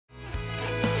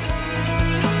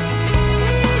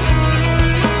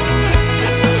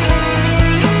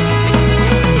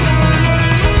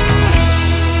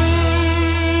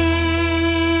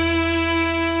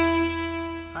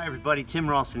everybody, Tim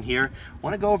Ralston here. I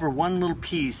want to go over one little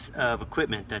piece of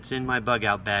equipment that's in my bug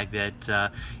out bag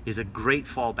that is a great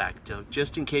fallback. So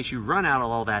just in case you run out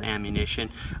of all that ammunition,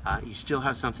 you still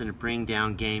have something to bring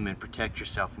down game and protect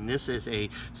yourself. And this is a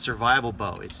survival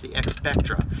bow. It's the X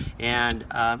Spectra, and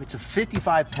it's a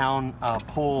 55-pound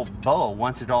pole bow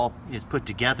once it all is put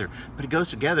together. But it goes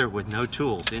together with no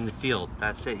tools in the field.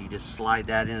 That's it. You just slide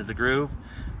that into the groove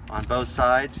on both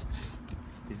sides.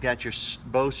 You've got your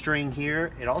bowstring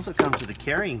here. It also comes with a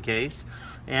carrying case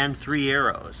and 3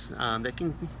 arrows.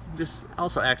 This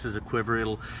also acts as a quiver.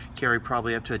 It'll carry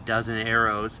probably up to a dozen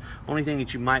arrows. Only thing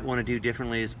that you might want to do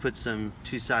differently is put some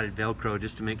 2-sided Velcro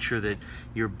just to make sure that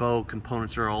your bow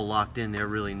components are all locked in there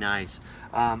really nice.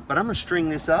 But I'm going to string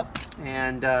this up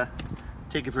and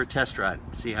take it for a test ride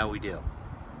and see how we do.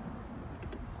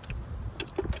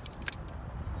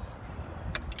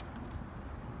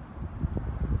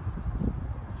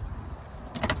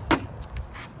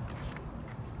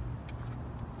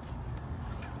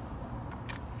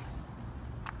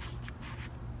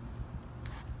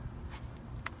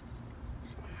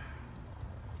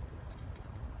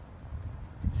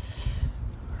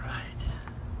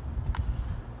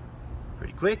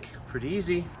 Pretty quick, pretty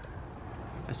easy.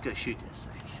 Let's go shoot this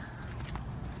thing.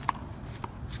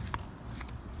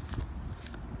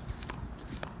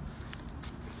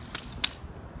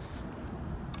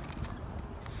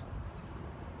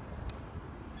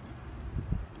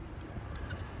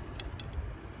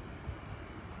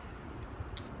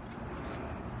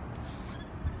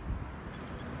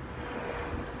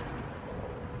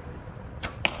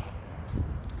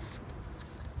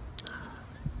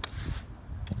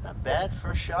 Not bad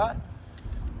first shot.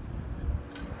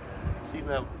 See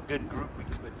what good group we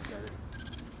can put together.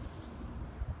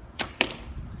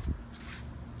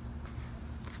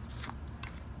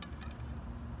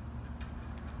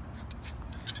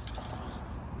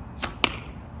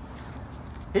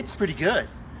 It's pretty good.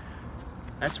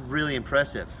 That's really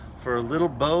impressive. For a little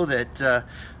bow that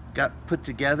got put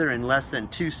together in less than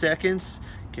 2 seconds,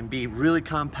 can be really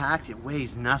compact, it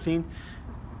weighs nothing,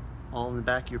 all in the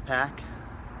back of your pack.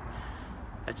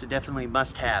 That's a definitely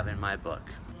must-have in my book.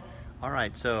 All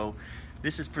right, so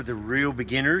this is for the real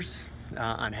beginners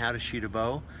on how to shoot a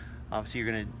bow. Obviously,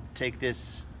 you're going to take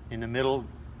this in the middle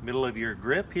of your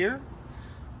grip here.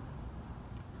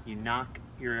 You knock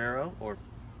your arrow, or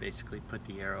basically put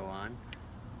the arrow on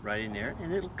right in there,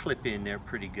 and it'll clip in there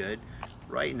pretty good.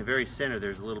 Right in the very center,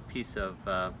 there's a little piece of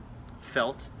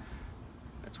felt.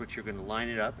 That's what you're going to line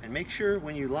it up, and make sure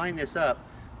when you line this up,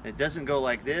 it doesn't go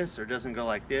like this or doesn't go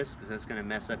like this, because that's going to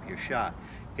mess up your shot.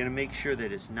 You're going to make sure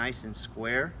that it's nice and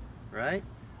square, right?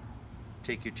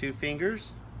 Take your 2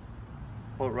 fingers,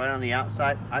 pull it right on the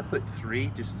outside. I put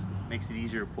 3, just makes it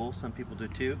easier to pull. Some people do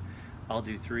 2. I'll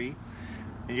do 3.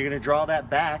 And you're going to draw that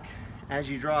back. As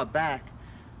you draw it back,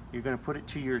 you're going to put it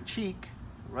to your cheek.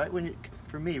 Right when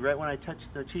for me, right when I touch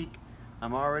the cheek,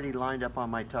 I'm already lined up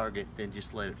on my target. Then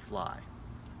just let it fly.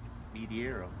 Be the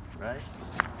arrow, right?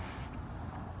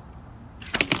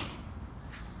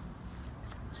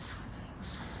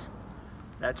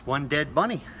 That's one dead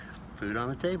bunny. Food on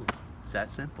the table. It's that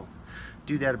simple.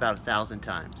 Do that about 1,000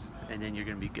 times, and then you're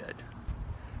going to be good.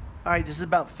 All right, this is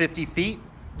about 50 feet.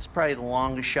 It's probably the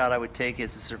longest shot I would take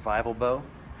as a survival bow.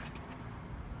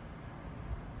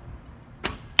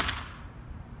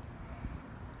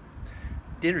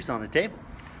 Dinner's on the table.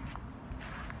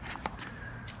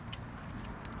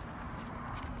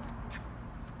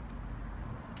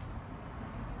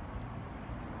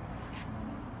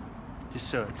 Just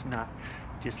so it's not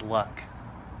just luck.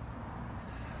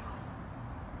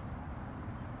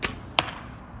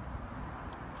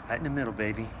 Right in the middle,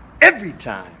 baby. Every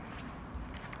time.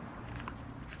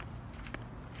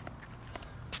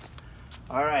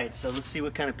 All right, so let's see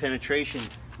what kind of penetration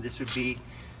this would be.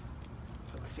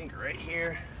 Put my finger right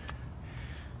here.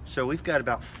 So we've got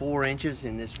about 4 inches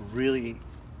in this really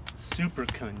super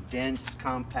condensed,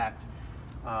 compact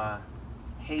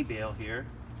hay bale here.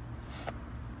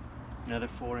 Another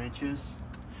 4 inches.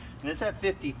 And it's at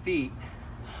 50 feet.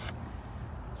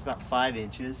 It's about 5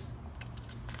 inches.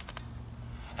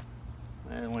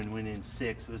 That one went in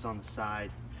 6. It was on the side.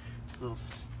 It's a little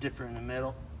stiffer in the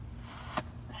middle.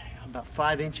 About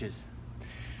 5 inches.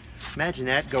 Imagine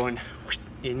that going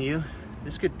in you.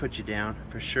 This could put you down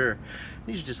for sure.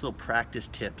 These are just little practice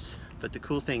tips. But the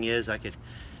cool thing is I could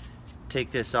take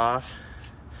this off,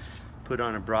 put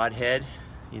on a broadhead,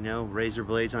 you know, razor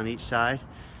blades on each side.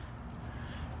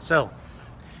 So,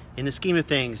 in the scheme of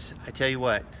things, I tell you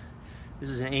what, this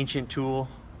is an ancient tool,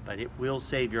 but it will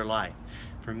save your life.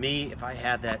 For me, if I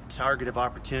have that target of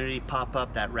opportunity pop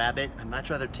up, that rabbit, I'd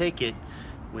much rather take it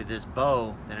with this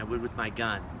bow than I would with my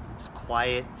gun. It's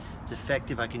quiet, it's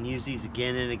effective, I can use these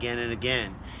again and again and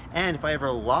again. And if I ever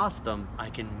lost them, I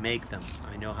can make them.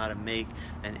 I know how to make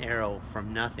an arrow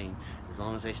from nothing. As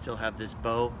long as I still have this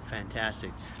bow,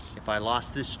 fantastic. If I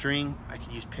lost this string, I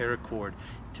could use paracord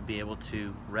to be able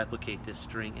to replicate this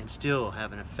string and still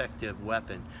have an effective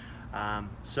weapon.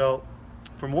 So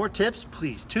for more tips,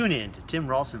 please tune in to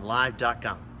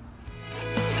TimRalstonLive.com.